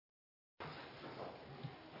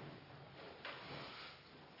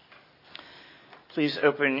Please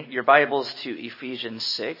open your Bibles to Ephesians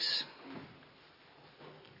 6.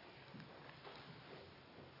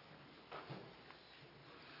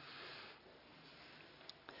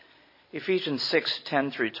 Ephesians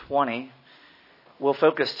 6:10 through 20. We'll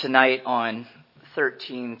focus tonight on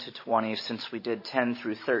 13 to 20 since we did 10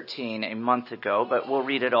 through 13 a month ago, but we'll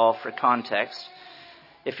read it all for context.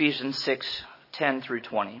 Ephesians 6:10 through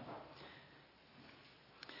 20.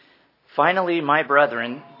 Finally, my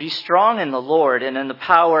brethren, be strong in the Lord and in the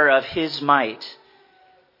power of his might.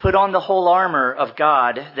 Put on the whole armor of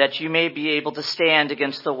God, that you may be able to stand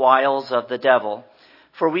against the wiles of the devil.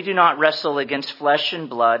 For we do not wrestle against flesh and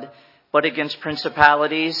blood, but against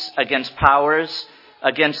principalities, against powers,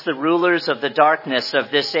 against the rulers of the darkness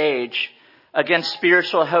of this age, against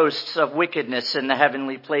spiritual hosts of wickedness in the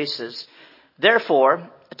heavenly places. Therefore,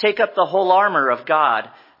 take up the whole armor of God,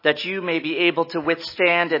 that you may be able to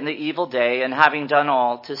withstand in the evil day, and having done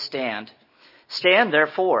all, to stand. Stand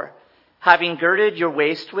therefore, having girded your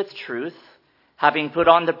waist with truth, having put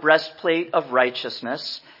on the breastplate of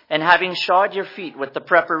righteousness, and having shod your feet with the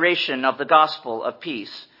preparation of the gospel of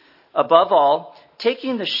peace. Above all,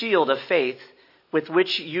 taking the shield of faith, with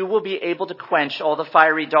which you will be able to quench all the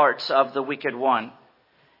fiery darts of the wicked one.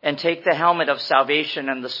 And take the helmet of salvation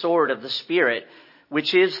and the sword of the Spirit,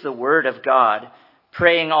 which is the word of God,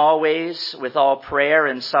 praying always with all prayer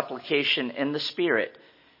and supplication in the Spirit,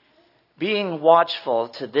 being watchful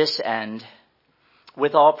to this end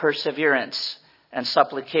with all perseverance and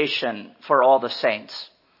supplication for all the saints.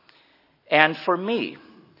 And for me,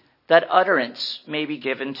 that utterance may be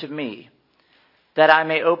given to me, that I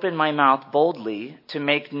may open my mouth boldly to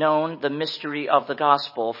make known the mystery of the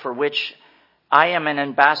gospel, for which I am an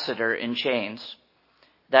ambassador in chains,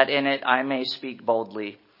 that in it I may speak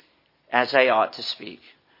boldly as I ought to speak.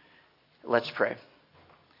 Let's pray.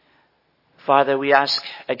 Father, we ask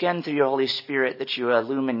again through your Holy Spirit that you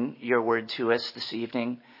illumine your word to us this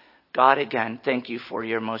evening. God, again, thank you for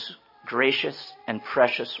your most gracious and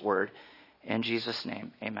precious word. In Jesus'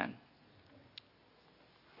 name, amen.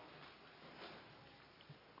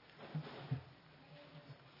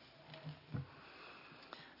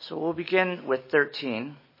 So we'll begin with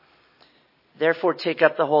 13. Therefore, take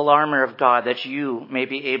up the whole armor of God, that you may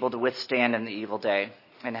be able to withstand in the evil day,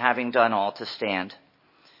 and having done all, to stand.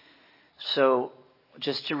 So,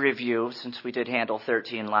 just to review, since we did handle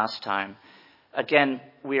 13 last time, again,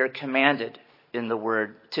 we are commanded in the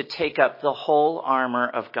word to take up the whole armor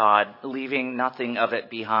of God, leaving nothing of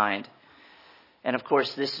it behind. And of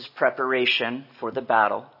course, this is preparation for the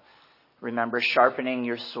battle. Remember, sharpening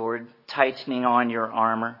your sword, tightening on your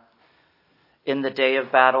armor. In the day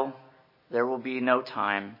of battle, there will be no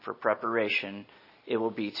time for preparation. It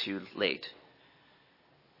will be too late.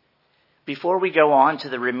 Before we go on to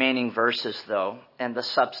the remaining verses, though, and the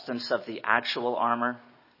substance of the actual armor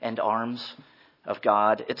and arms of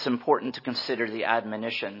God, it's important to consider the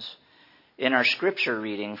admonitions. In our scripture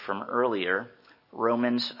reading from earlier,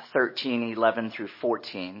 Romans 13:11 through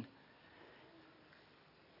 14,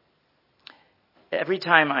 every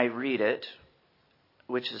time I read it,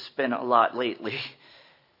 which has been a lot lately,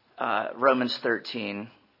 Romans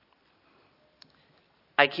 13,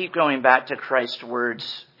 I keep going back to Christ's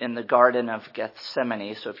words in the Garden of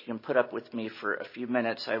Gethsemane. So if you can put up with me for a few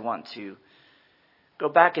minutes, I want to go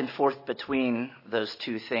back and forth between those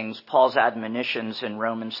two things, Paul's admonitions in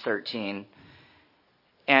Romans 13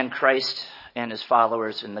 and Christ and his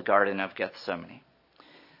followers in the Garden of Gethsemane.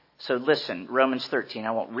 So listen, Romans 13,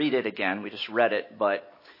 I won't read it again, we just read it,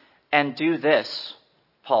 and do this,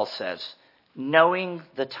 Paul says, knowing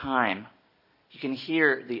the time. You can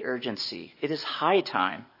hear the urgency. It is high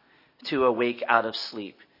time to awake out of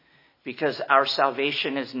sleep, because our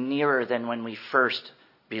salvation is nearer than when we first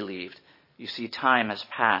believed. You see, time has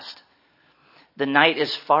passed. The night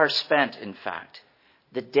is far spent, in fact.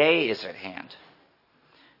 The day is at hand.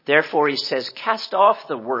 Therefore, he says, cast off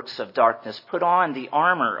the works of darkness, put on the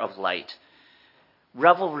armor of light.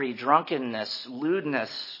 Revelry, drunkenness,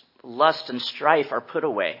 lewdness, lust, and strife are put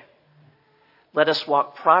away. Let us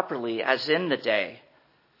walk properly as in the day.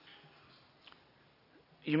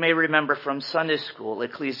 You may remember from Sunday school,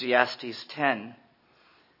 Ecclesiastes 10,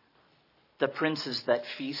 the princes that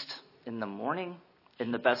feast in the morning,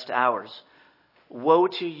 in the best hours. Woe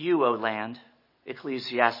to you, O land,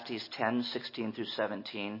 Ecclesiastes 10:16 through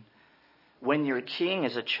 17, when your king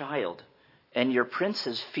is a child and your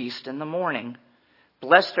princes feast in the morning.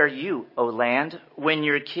 Blessed are you, O land, when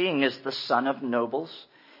your king is the son of nobles,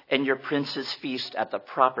 and your princes feast at the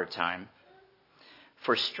proper time,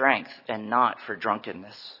 for strength and not for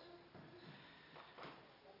drunkenness.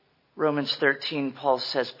 Romans 13, Paul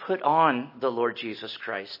says, put on the Lord Jesus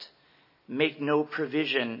Christ. make no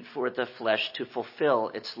provision for the flesh to fulfill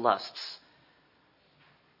its lusts.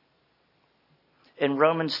 In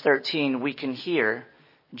Romans 13, we can hear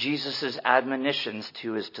Jesus' admonitions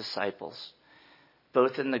to his disciples,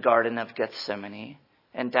 both in the Garden of Gethsemane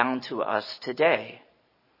and down to us today.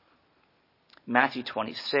 Matthew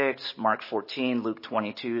 26, Mark 14, Luke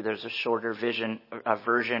 22, there's a shorter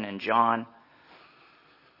version in John.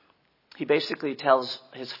 He basically tells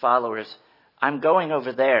his followers, I'm going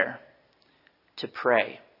over there to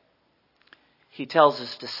pray. He tells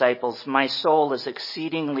his disciples, my soul is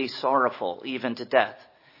exceedingly sorrowful, even to death.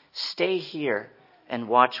 Stay here and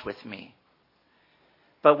watch with me.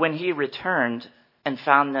 But when he returned and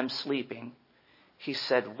found them sleeping, he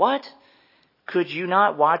said, what? Could you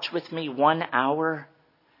not watch with me 1 hour?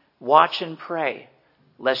 Watch and pray,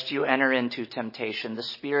 lest you enter into temptation. The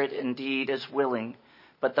spirit indeed is willing,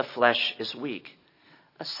 but the flesh is weak.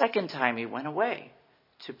 A second time he went away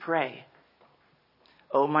to pray.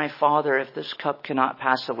 O my Father, if this cup cannot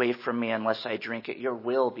pass away from me unless I drink it, your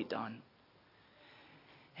will be done.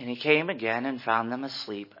 And he came again and found them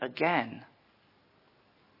asleep again.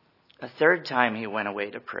 A third time he went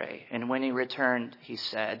away to pray. And when he returned, he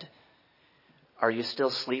said, are you still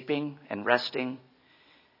sleeping and resting?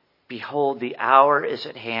 Behold, the hour is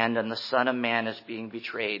at hand, and the Son of Man is being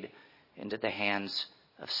betrayed into the hands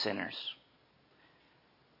of sinners.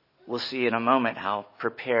 We'll see in a moment how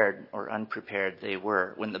prepared or unprepared they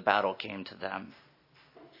were when the battle came to them.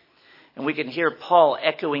 And we can hear Paul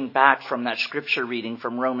echoing back from that scripture reading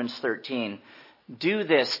from Romans 13. Do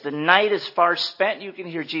this. The night is far spent. You can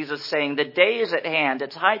hear Jesus saying, the day is at hand.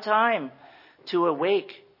 It's high time to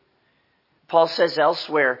awake. Paul says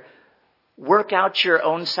elsewhere, work out your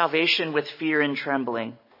own salvation with fear and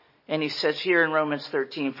trembling. And he says here in Romans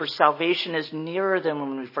 13, for salvation is nearer than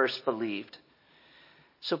when we first believed.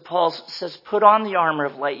 So Paul says, put on the armor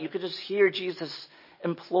of light. You could just hear Jesus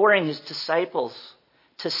imploring his disciples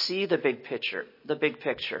to see the big picture,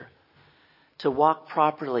 to walk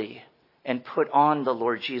properly and put on the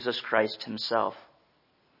Lord Jesus Christ himself.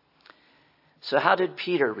 So how did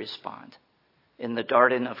Peter respond in the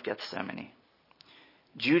Garden of Gethsemane?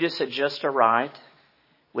 Judas had just arrived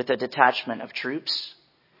with a detachment of troops,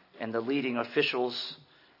 and the leading officials,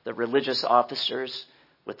 the religious officers,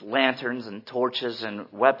 with lanterns and torches and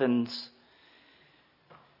weapons.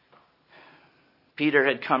 Peter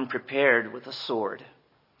had come prepared with a sword.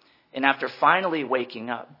 And after finally waking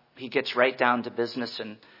up, he gets right down to business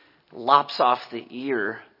and lops off the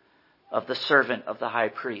ear of the servant of the high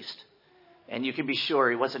priest. And you can be sure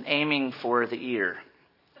he wasn't aiming for the ear.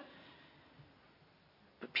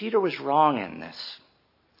 But Peter was wrong in this.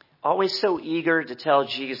 Always so eager to tell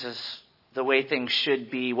Jesus the way things should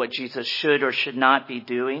be, what Jesus should or should not be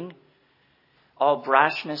doing. All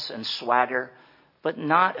brashness and swagger, but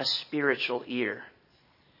not a spiritual ear.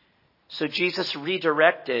 So Jesus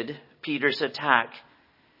redirected Peter's attack.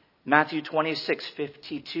 Matthew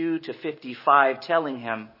 26:52 to 55, telling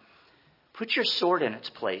him, put your sword in its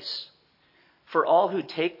place. For all who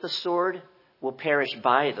take the sword will perish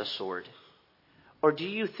by the sword. Or do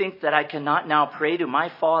you think that I cannot now pray to my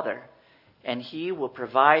Father, and he will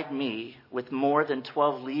provide me with more than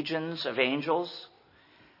 12 legions of angels?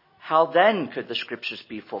 How then could the scriptures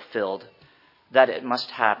be fulfilled that it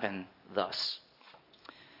must happen thus?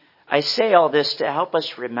 I say all this to help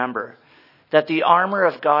us remember that the armor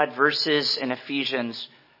of God verses in Ephesians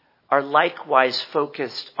are likewise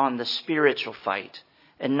focused on the spiritual fight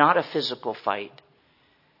and not a physical fight.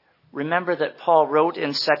 Remember that Paul wrote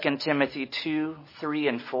in 2 Timothy 2, 3,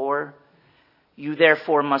 and 4, you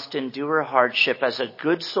therefore must endure hardship as a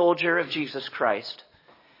good soldier of Jesus Christ.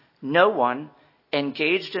 No one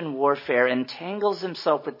engaged in warfare entangles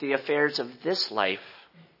himself with the affairs of this life,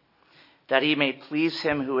 that he may please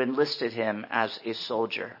him who enlisted him as a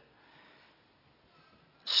soldier.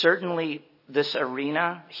 Certainly this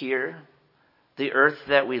arena here, the earth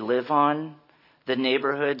that we live on, the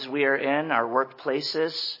neighborhoods we are in, our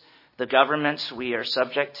workplaces, the governments we are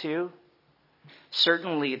subject to,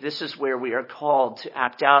 certainly this is where we are called to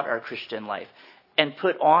act out our Christian life and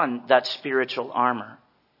put on that spiritual armor.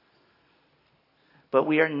 But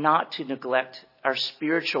we are not to neglect our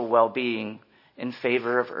spiritual well-being in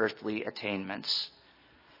favor of earthly attainments.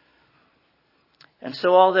 And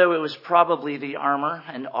so although it was probably the armor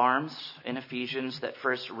and arms in Ephesians that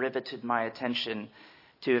first riveted my attention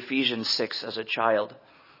to Ephesians 6 as a child,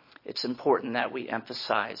 it's important that we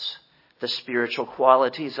emphasize the spiritual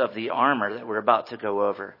qualities of the armor that we're about to go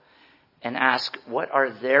over and ask what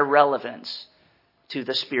are their relevance to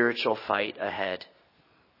the spiritual fight ahead,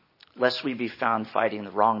 lest we be found fighting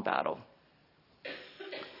the wrong battle.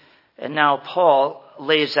 And now Paul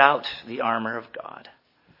lays out the armor of God.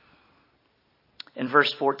 In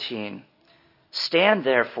verse 14, stand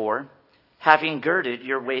therefore, having girded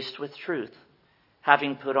your waist with truth,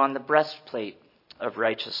 having put on the breastplate of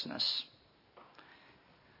righteousness.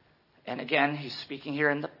 And again, he's speaking here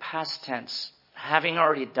in the past tense, having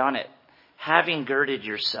already done it, having girded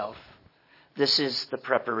yourself. This is the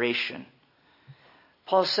preparation.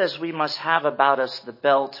 Paul says we must have about us the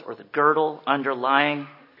belt or the girdle underlying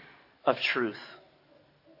of truth.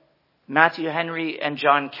 Matthew Henry and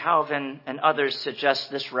John Calvin and others suggest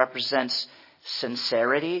this represents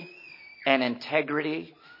sincerity and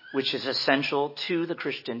integrity, which is essential to the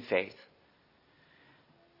Christian faith.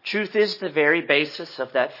 Truth is the very basis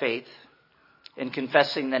of that faith in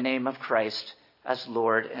confessing the name of Christ as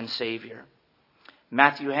Lord and Savior.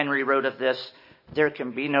 Matthew Henry wrote of this, there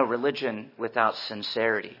can be no religion without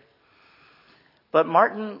sincerity. But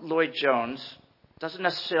Martin Lloyd-Jones doesn't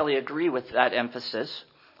necessarily agree with that emphasis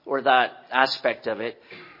or that aspect of it,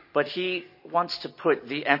 but he wants to put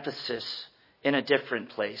the emphasis in a different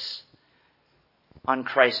place, on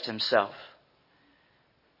Christ himself.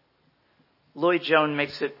 Lloyd-Jones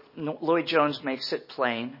makes it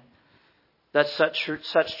plain that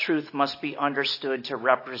such truth must be understood to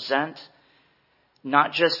represent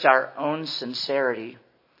not just our own sincerity,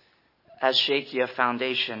 as shaky a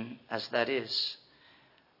foundation as that is,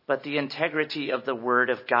 but the integrity of the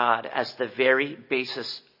Word of God as the very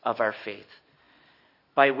basis of our faith,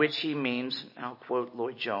 by which he means, I'll quote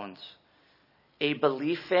Lloyd-Jones, a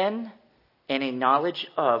belief in and a knowledge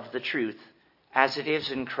of the truth as it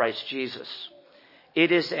is in Christ Jesus.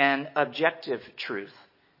 It is an objective truth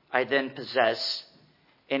I then possess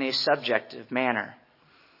in a subjective manner.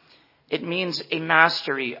 It means a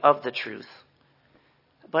mastery of the truth,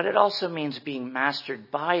 but it also means being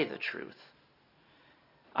mastered by the truth.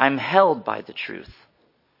 I'm held by the truth.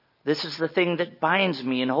 This is the thing that binds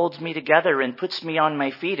me and holds me together and puts me on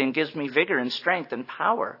my feet and gives me vigor and strength and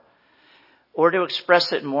power. Or to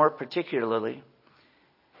express it more particularly,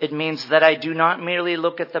 it means that I do not merely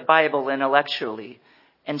look at the Bible intellectually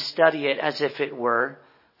and study it as if it were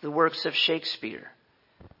the works of Shakespeare,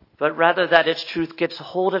 but rather that its truth gets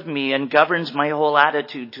hold of me and governs my whole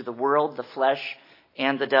attitude to the world, the flesh,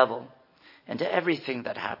 and the devil, and to everything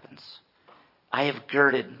that happens. I have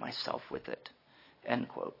girded myself with it. End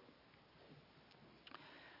quote.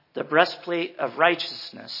 The breastplate of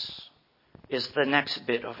righteousness is the next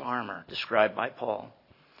bit of armor described by Paul.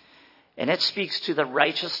 And it speaks to the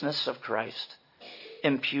righteousness of Christ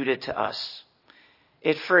imputed to us.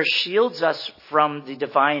 It first shields us from the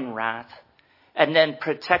divine wrath and then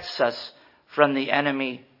protects us from the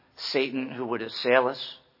enemy, Satan, who would assail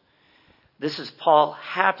us. This is Paul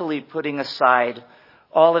happily putting aside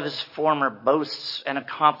all of his former boasts and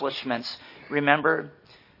accomplishments. Remember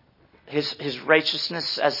his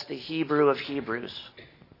righteousness as the Hebrew of Hebrews.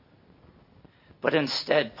 But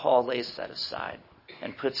instead, Paul lays that aside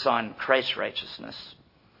and puts on Christ's righteousness.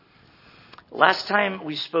 Last time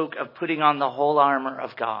we spoke of putting on the whole armor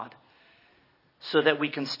of God so that we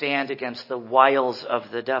can stand against the wiles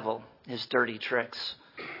of the devil, his dirty tricks.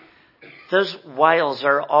 Those wiles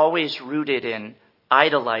are always rooted in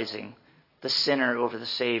idolizing the sinner over the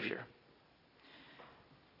Savior.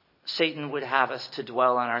 Satan would have us to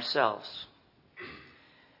dwell on ourselves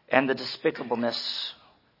and the despicableness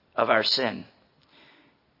of our sin.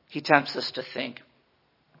 He tempts us to think,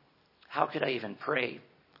 how could I even pray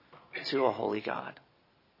to a holy God?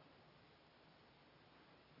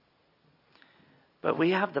 But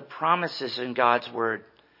we have the promises in God's word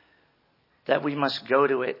that we must go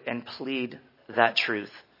to it and plead that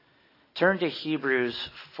truth. Turn to Hebrews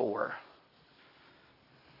 4.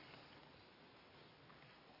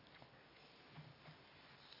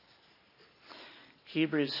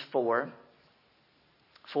 Hebrews 4,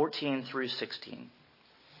 14 through 16.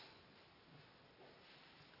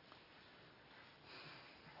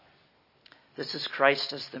 This is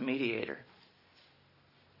Christ as the mediator.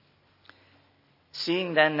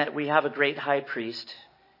 Seeing then that we have a great high priest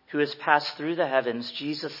who has passed through the heavens,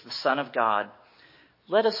 Jesus, the Son of God,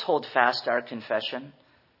 let us hold fast our confession,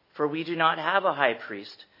 for we do not have a high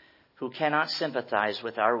priest who cannot sympathize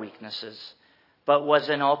with our weaknesses, but was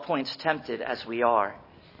in all points tempted as we are,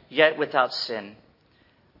 yet without sin.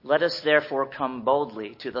 Let us therefore come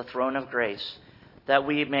boldly to the throne of grace, that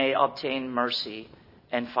we may obtain mercy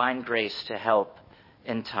and find grace to help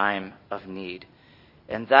in time of need.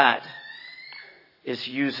 And that is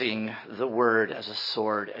using the word as a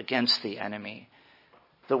sword against the enemy.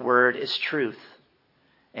 The word is truth,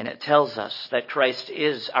 and it tells us that Christ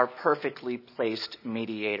is our perfectly placed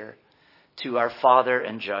mediator to our Father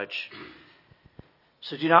and Judge.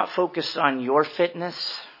 So do not focus on your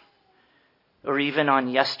fitness or even on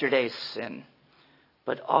yesterday's sin,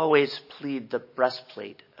 but always plead the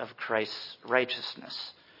breastplate of Christ's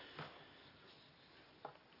righteousness.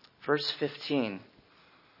 Verse 15,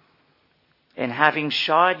 and having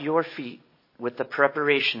shod your feet with the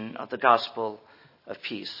preparation of the gospel of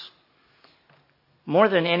peace. More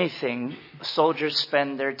than anything, soldiers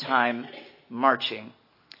spend their time marching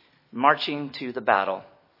to the battle.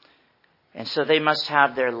 And so they must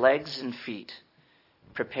have their legs and feet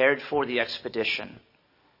prepared for the expedition.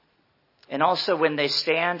 And also when they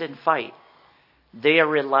stand and fight, they are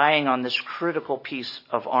relying on this critical piece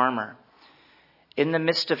of armor. In the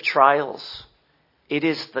midst of trials, it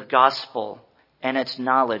is the gospel and its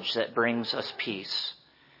knowledge that brings us peace.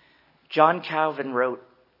 John Calvin wrote,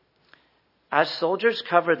 as soldiers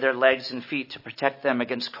covered their legs and feet to protect them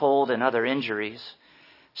against cold and other injuries,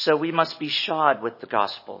 so we must be shod with the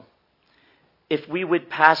gospel. If we would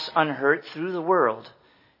pass unhurt through the world,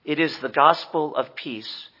 it is the gospel of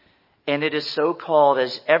peace, and it is so called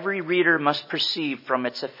as every reader must perceive from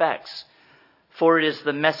its effects, for it is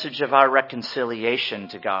the message of our reconciliation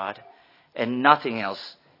to God, and nothing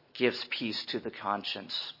else gives peace to the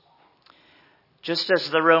conscience. Just as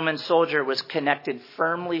the Roman soldier was connected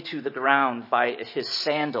firmly to the ground by his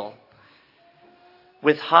sandal,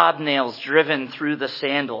 with hobnails driven through the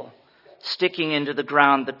sandal, sticking into the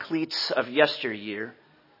ground the cleats of yesteryear,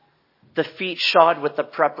 the feet shod with the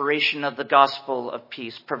preparation of the gospel of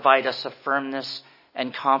peace provide us a firmness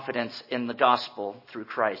and confidence in the gospel through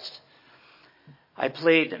Christ. I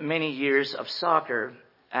played many years of soccer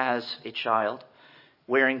as a child,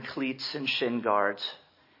 wearing cleats and shin guards.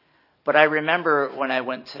 But I remember when I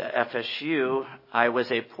went to FSU, I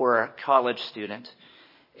was a poor college student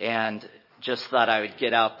and just thought I would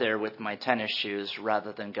get out there with my tennis shoes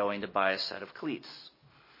rather than going to buy a set of cleats.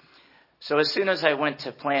 So as soon as I went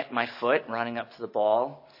to plant my foot, running up to the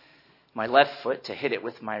ball, my left foot to hit it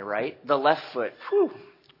with my right, the left foot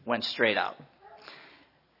went straight out,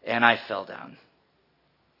 and I fell down.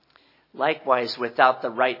 Likewise, without the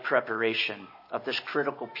right preparation of this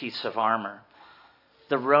critical piece of armor,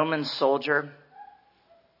 the Roman soldier,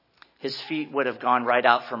 his feet would have gone right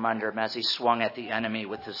out from under him as he swung at the enemy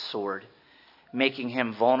with his sword, making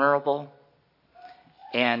him vulnerable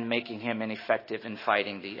and making him ineffective in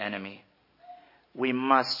fighting the enemy. We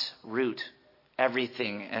must root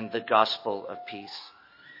everything in the gospel of peace.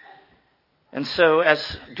 And so,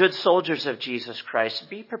 as good soldiers of Jesus Christ,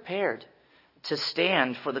 be prepared to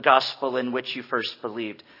stand for the gospel in which you first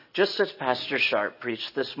believed, just as Pastor Sharp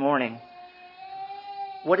preached this morning.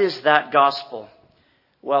 What is that gospel?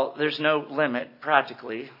 Well, there's no limit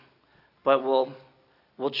practically, but we'll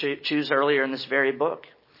choose earlier in this very book,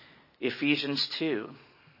 Ephesians 2.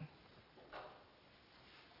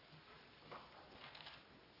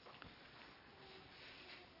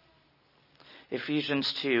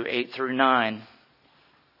 Ephesians 2, 8 through 9.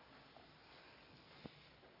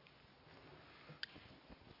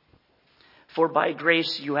 For by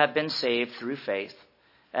grace you have been saved through faith,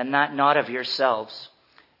 and that not of yourselves.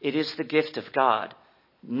 It is the gift of God,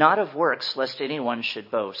 not of works, lest anyone should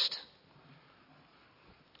boast.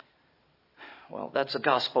 Well, that's a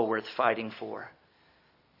gospel worth fighting for.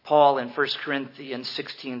 Paul in 1 Corinthians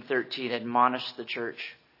 16:13 admonished the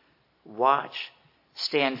church, watch,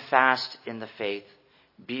 stand fast in the faith,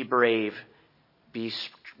 be brave, be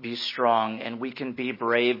strong. And we can be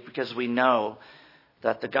brave because we know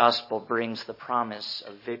that the gospel brings the promise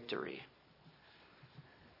of victory.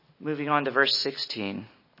 Moving on to verse 16,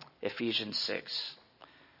 Ephesians 6.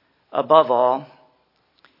 Above all,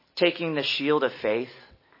 taking the shield of faith,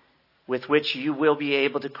 with which you will be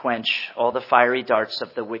able to quench all the fiery darts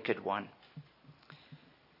of the wicked one.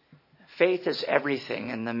 Faith is everything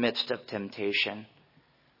in the midst of temptation.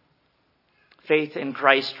 Faith in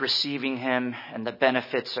Christ, receiving him and the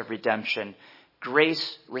benefits of redemption.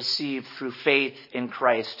 Grace received through faith in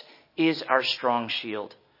Christ is our strong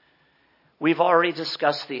shield. We've already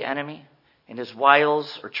discussed the enemy and his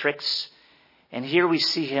wiles or tricks, and here we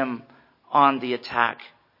see him on the attack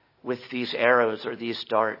with these arrows or these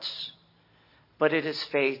darts. But it is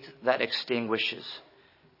faith that extinguishes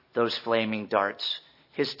those flaming darts,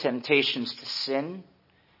 his temptations to sin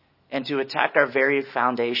and to attack our very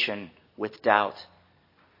foundation with doubt.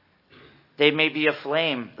 They may be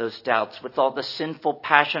aflame, those doubts, with all the sinful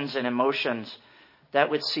passions and emotions that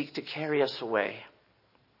would seek to carry us away.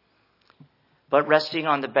 But resting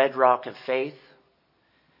on the bedrock of faith,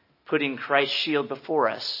 putting Christ's shield before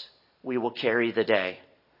us, we will carry the day.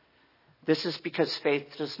 This is because faith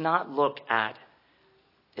does not look at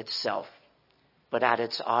itself, but at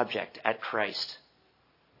its object, at Christ.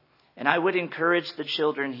 And I would encourage the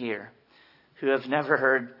children here who have never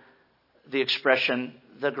heard the expression,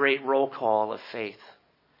 the great roll call of faith,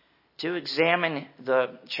 to examine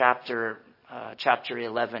the chapter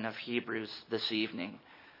 11 of Hebrews this evening.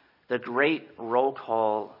 The great roll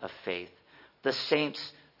call of faith. The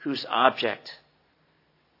saints whose object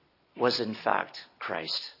was in fact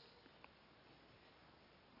Christ.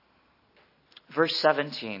 Verse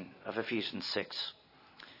 17 of Ephesians 6.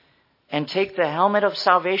 And take the helmet of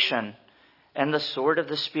salvation and the sword of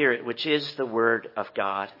the Spirit, which is the word of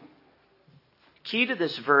God. Key to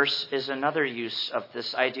this verse is another use of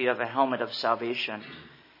this idea of a helmet of salvation.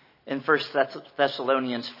 In 1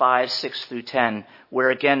 Thessalonians 5, 6 through 10, where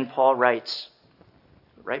again Paul writes,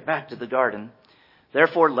 right back to the garden,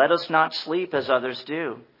 therefore let us not sleep as others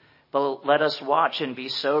do, but let us watch and be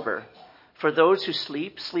sober. For those who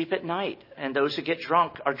sleep, sleep at night, and those who get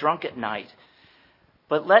drunk are drunk at night.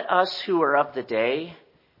 But let us who are of the day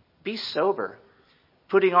be sober,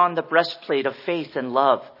 putting on the breastplate of faith and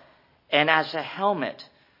love, and as a helmet,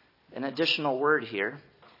 an additional word here,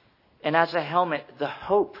 and as a helmet, the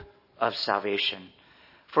hope of salvation.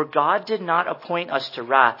 For God did not appoint us to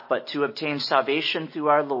wrath, but to obtain salvation through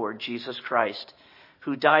our Lord Jesus Christ,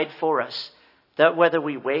 who died for us, that whether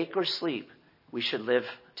we wake or sleep, we should live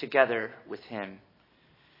together with him.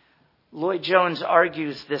 Lloyd-Jones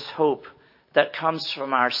argues this hope that comes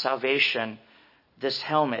from our salvation, this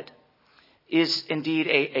helmet, is indeed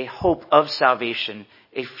a hope of salvation,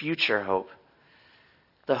 a future hope.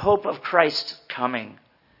 The hope of Christ's coming,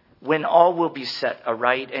 when all will be set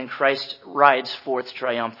aright and Christ rides forth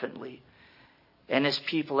triumphantly, and his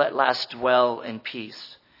people at last dwell in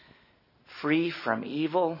peace, free from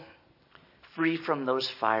evil, free from those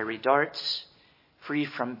fiery darts, free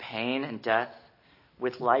from pain and death,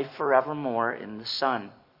 with life forevermore in the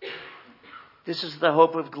Son. This is the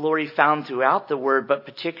hope of glory found throughout the Word, but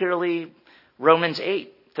particularly Romans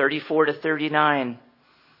 8, 34 to 39.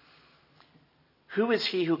 Who is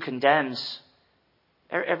he who condemns?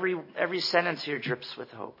 Every sentence here drips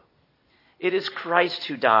with hope. It is Christ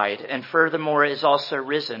who died, and furthermore is also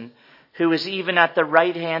risen, who is even at the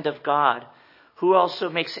right hand of God, who also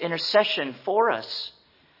makes intercession for us.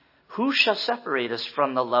 Who shall separate us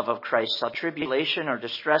from the love of Christ? Shall tribulation or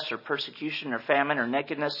distress or persecution or famine or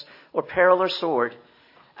nakedness or peril or sword?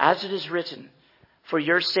 As it is written, for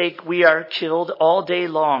your sake we are killed all day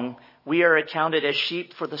long. We are accounted as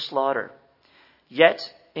sheep for the slaughter. Yet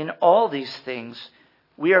in all these things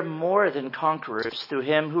we are more than conquerors through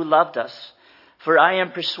him who loved us. For I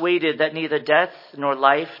am persuaded that neither death, nor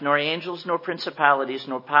life, nor angels, nor principalities,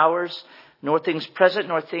 nor powers, nor things present,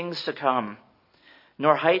 nor things to come,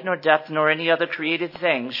 nor height, nor depth, nor any other created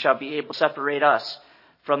thing shall be able to separate us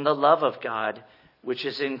from the love of God, which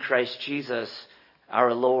is in Christ Jesus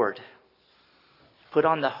our Lord. Put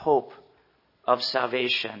on the hope of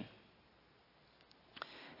salvation.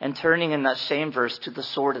 And turning in that same verse to the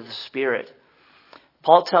sword of the Spirit,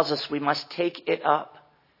 Paul tells us we must take it up.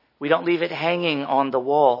 We don't leave it hanging on the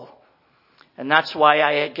wall. And that's why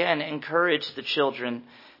I again encourage the children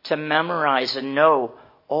to memorize and know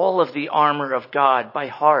all of the armor of God by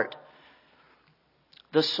heart.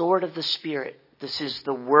 The sword of the Spirit, this is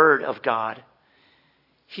the word of God.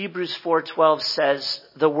 Hebrews 4:12 says,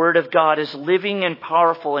 the word of God is living and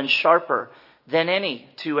powerful and sharper than any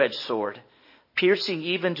two-edged sword, piercing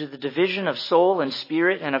even to the division of soul and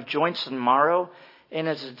spirit and of joints and marrow, and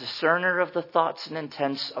is a discerner of the thoughts and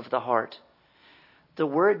intents of the heart. The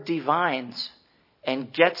word divines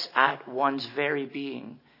and gets at one's very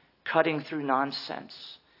being, cutting through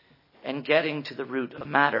nonsense and getting to the root of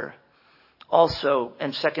matter. Also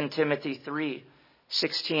in 2 Timothy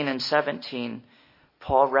 3:16 and 17,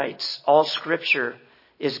 Paul writes, all scripture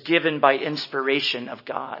is given by inspiration of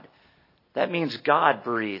God. That means God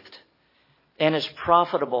breathed, and is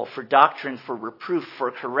profitable for doctrine, for reproof, for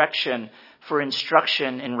correction, for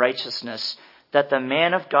instruction in righteousness, that the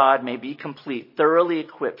man of God may be complete, thoroughly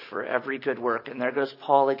equipped for every good work. And there goes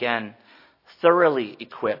Paul again, thoroughly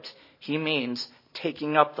equipped. He means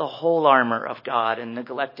taking up the whole armor of God and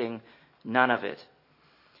neglecting none of it.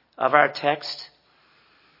 Of our text,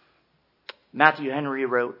 Matthew Henry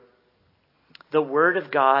wrote, the word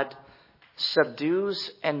of God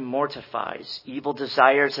subdues and mortifies evil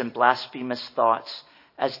desires and blasphemous thoughts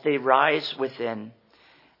as they rise within,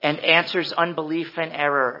 and answers unbelief and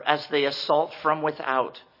error as they assault from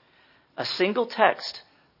without. A single text,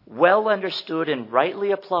 well understood and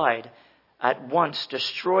rightly applied, at once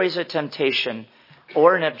destroys a temptation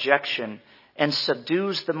or an objection and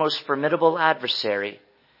subdues the most formidable adversary.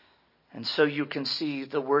 And so you can see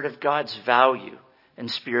the word of God's value in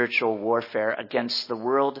spiritual warfare against the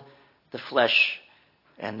world, the flesh,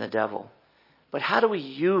 and the devil. But how do we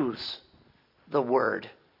use the word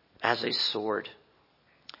as a sword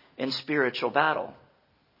in spiritual battle?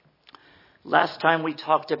 Last time we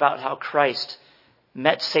talked about how Christ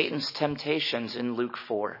met Satan's temptations in Luke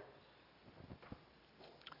 4.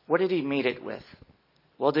 What did he meet it with?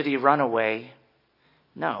 Well, did he run away?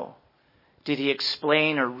 No. Did he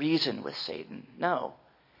explain or reason with Satan? No.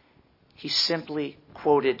 He simply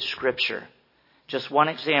quoted Scripture. Just one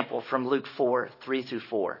example from Luke 4, 3 through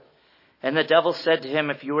 4. And the devil said to him,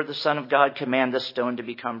 "If you are the Son of God, command this stone to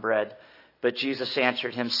become bread." But Jesus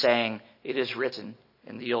answered him, saying, "It is written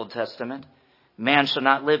in the Old Testament, man shall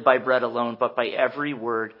not live by bread alone, but by every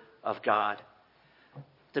word of God."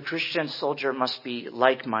 The Christian soldier must be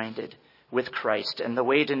like-minded with Christ. And the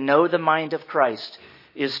way to know the mind of Christ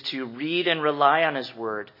is to read and rely on his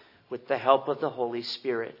word with the help of the Holy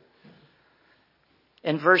Spirit.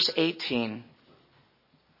 In verse 18,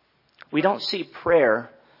 we don't see prayer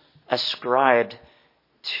ascribed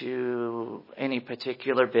to any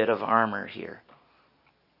particular bit of armor here.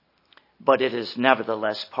 But it is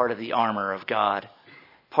nevertheless part of the armor of God,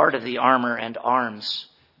 part of the armor and arms,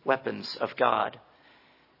 weapons of God.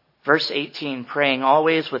 Verse 18, praying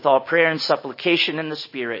always with all prayer and supplication in the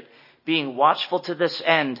Spirit, being watchful to this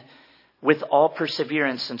end with all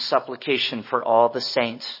perseverance and supplication for all the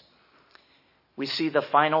saints. We see the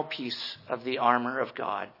final piece of the armor of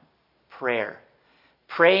God, prayer.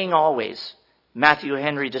 Praying always. Matthew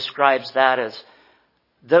Henry describes that as,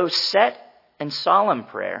 though set and solemn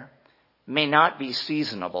prayer may not be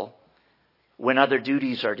seasonable when other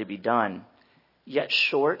duties are to be done, yet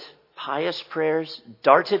short, pious prayers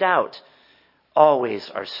darted out always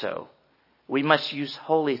are so. We must use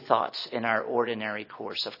holy thoughts in our ordinary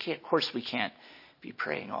course. Of course we can't be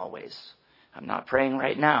praying always. I'm not praying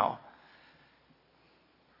right now.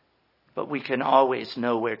 But we can always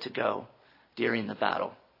know where to go during the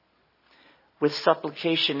battle. With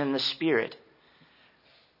supplication in the Spirit,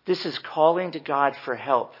 this is calling to God for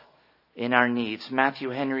help in our needs. Matthew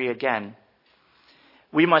Henry again.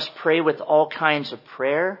 We must pray with all kinds of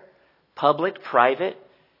prayer, public, private,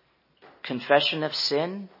 confession of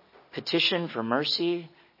sin, petition for mercy,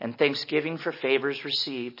 and thanksgiving for favors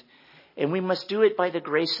received. And we must do it by the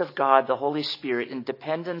grace of God, the Holy Spirit, in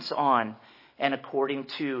dependence on and according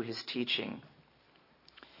to his teaching.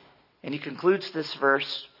 And he concludes this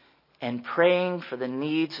verse, and praying for the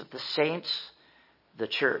needs of the saints, the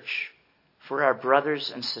church, for our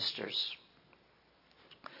brothers and sisters.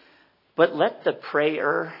 But let the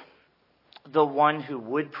prayer, the one who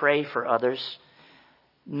would pray for others,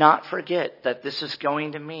 not forget that this is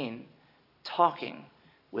going to mean talking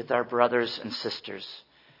with our brothers and sisters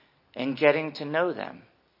and getting to know them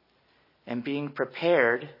and being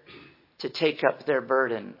prepared to take up their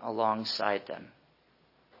burden alongside them.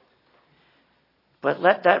 But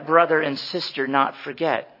let that brother and sister not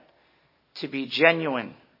forget to be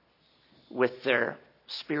genuine with their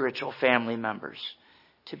spiritual family members,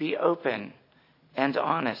 to be open and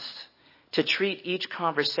honest, to treat each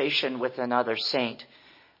conversation with another saint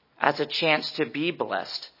as a chance to be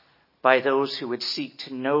blessed by those who would seek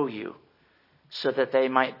to know you so that they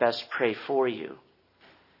might best pray for you.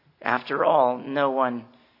 After all, no one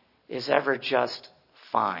is ever just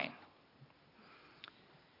fine.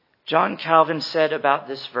 John Calvin said about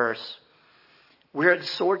this verse, we're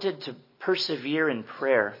exhorted to persevere in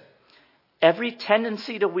prayer. Every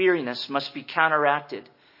tendency to weariness must be counteracted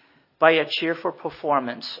by a cheerful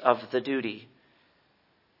performance of the duty.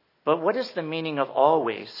 But what is the meaning of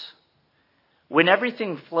always? When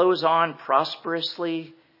everything flows on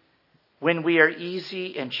prosperously, when we are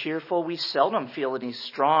easy and cheerful, we seldom feel any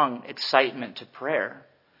strong excitement to prayer.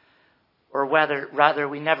 Or rather,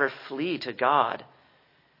 we never flee to God.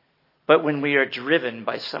 But when we are driven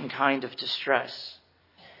by some kind of distress.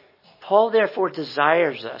 Paul therefore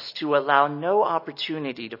desires us to allow no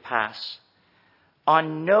opportunity to pass,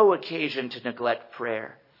 on no occasion to neglect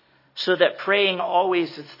prayer, so that praying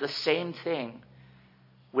always is the same thing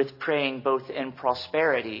with praying both in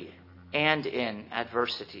prosperity and in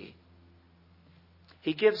adversity.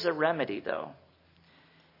 He gives a remedy, though.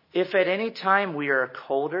 If at any time we are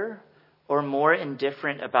colder or more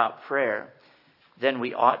indifferent about prayer than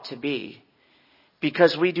we ought to be,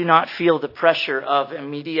 because we do not feel the pressure of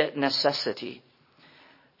immediate necessity,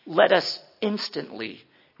 let us instantly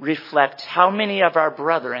reflect how many of our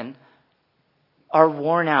brethren are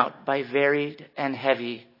worn out by varied and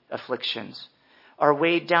heavy afflictions, are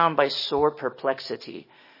weighed down by sore perplexity,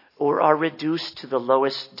 or are reduced to the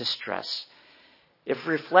lowest distress. If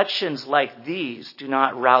reflections like these do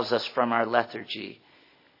not rouse us from our lethargy,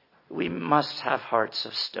 we must have hearts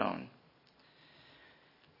of stone.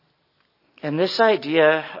 And this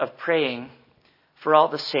idea of praying for all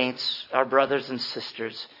the saints, our brothers and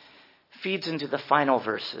sisters, feeds into the final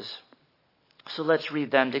verses. So let's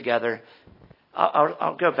read them together.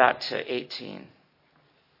 I'll go back to 18,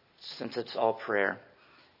 since it's all prayer,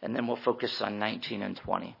 and then we'll focus on 19 and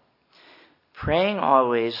 20. Praying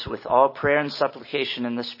always with all prayer and supplication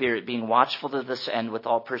in the Spirit, being watchful to this end with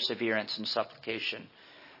all perseverance and supplication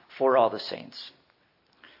for all the saints.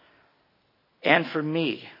 And for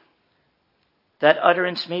me, that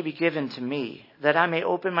utterance may be given to me, that I may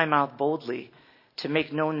open my mouth boldly to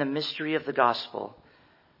make known the mystery of the gospel,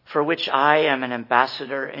 for which I am an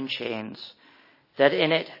ambassador in chains, that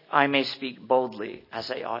in it I may speak boldly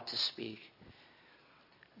as I ought to speak.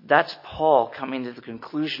 That's Paul coming to the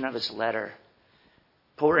conclusion of his letter,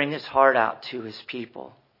 pouring his heart out to his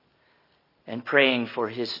people and praying for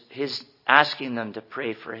his asking them to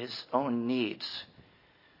pray for his own needs.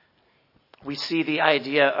 We see the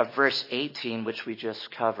idea of verse 18, which we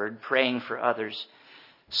just covered, praying for others,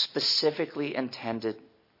 specifically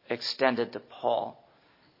extended to Paul,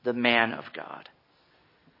 the man of God.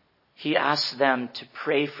 He asks them to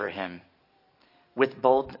pray for him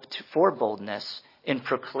for boldness in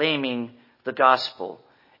proclaiming the gospel,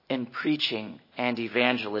 in preaching and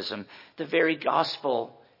evangelism, the very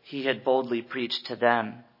gospel he had boldly preached to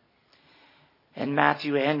them. And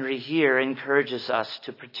Matthew Henry here encourages us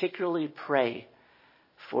to particularly pray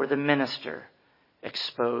for the minister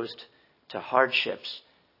exposed to hardships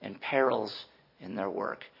and perils in their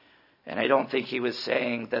work. And I don't think he was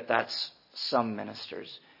saying that that's some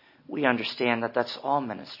ministers. We understand that that's all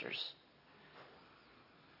ministers.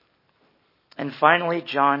 And finally,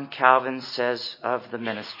 John Calvin says of the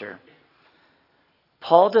minister,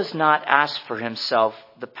 Paul does not ask for himself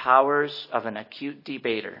the powers of an acute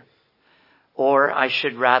debater, or I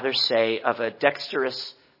should rather say of a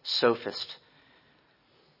dexterous sophist,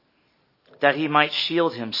 that he might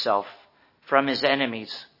shield himself from his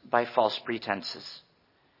enemies by false pretenses.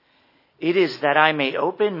 It is that I may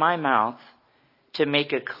open my mouth to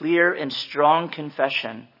make a clear and strong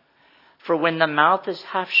confession, for when the mouth is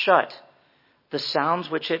half shut, the sounds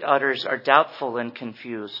which it utters are doubtful and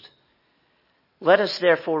confused. Let us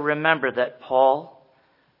therefore remember that Paul,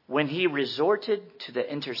 when he resorted to the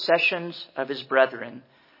intercessions of his brethren,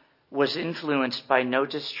 was influenced by no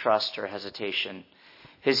distrust or hesitation.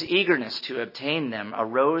 His eagerness to obtain them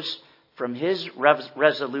arose from his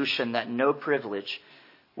resolution that no privilege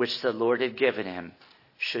which the Lord had given him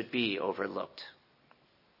should be overlooked.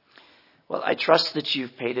 Well, I trust that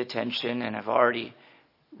you've paid attention and have already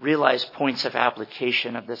realized points of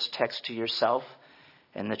application of this text to yourself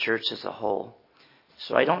and the church as a whole.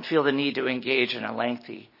 So I don't feel the need to engage in a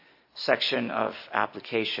lengthy section of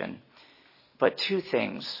application. But two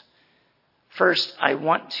things. First, I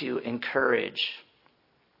want to encourage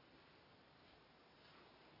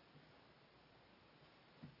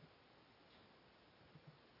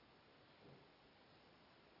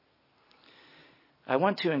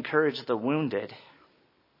the wounded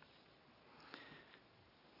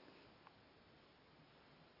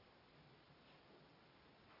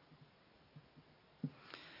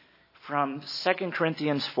from 2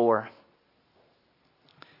 Corinthians 4,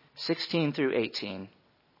 16 through 18.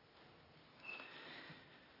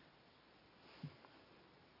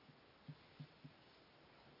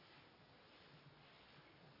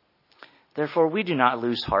 Therefore, we do not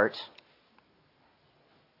lose heart,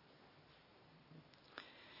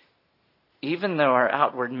 even though our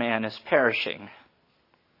outward man is perishing.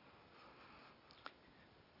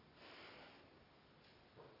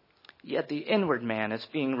 Yet the inward man is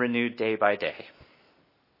being renewed day by day.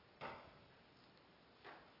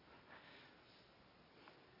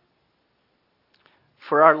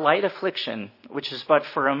 For our light affliction, which is but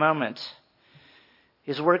for a moment,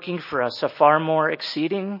 is working for us a far more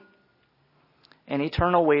exceeding and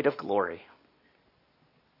eternal weight of glory.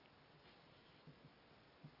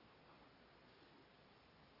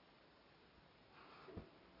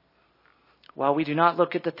 While we do not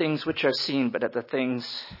look at the things which are seen, but at the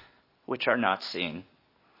things which are not seen.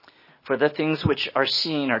 For the things which are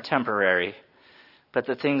seen are temporary, but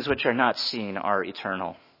the things which are not seen are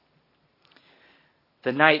eternal.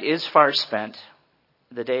 The night is far spent,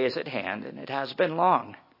 the day is at hand, and it has been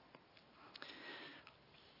long.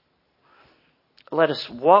 Let us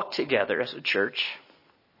walk together as a church,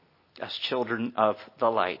 as children of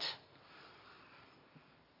the light.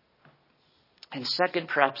 And second,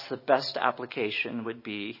 perhaps the best application would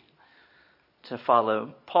be to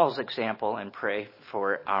follow Paul's example and pray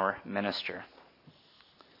for our minister.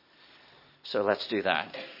 So let's do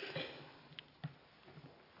that.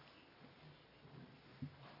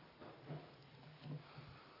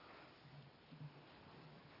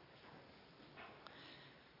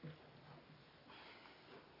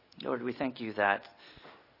 Lord, we thank you that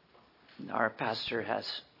our pastor has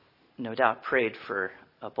no doubt prayed for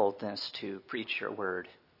a boldness to preach your word.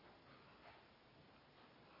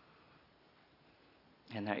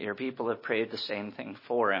 And that your people have prayed the same thing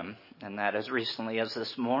for him. And that as recently as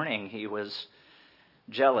this morning, he was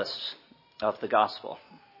jealous of the gospel.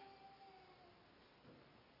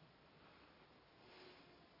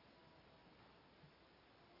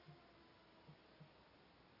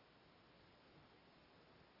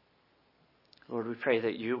 Lord, we pray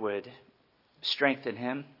that you would strengthen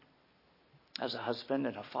him as a husband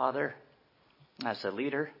and a father, as a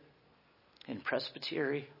leader in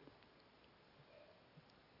presbytery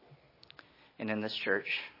and in this church.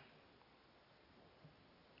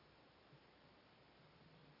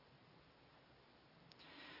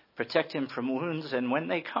 Protect him from wounds, and when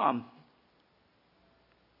they come,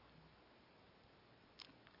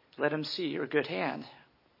 let him see your good hand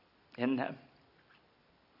in them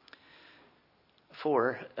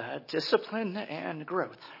for discipline and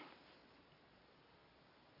growth.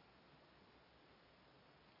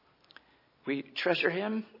 We treasure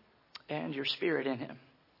him and your spirit in him.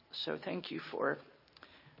 So thank you for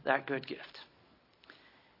that good gift.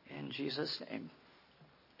 In Jesus' name,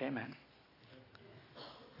 amen.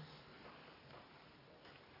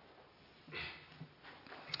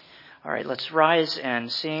 All right, let's rise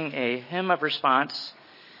and sing a hymn of response.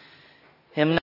 Hymn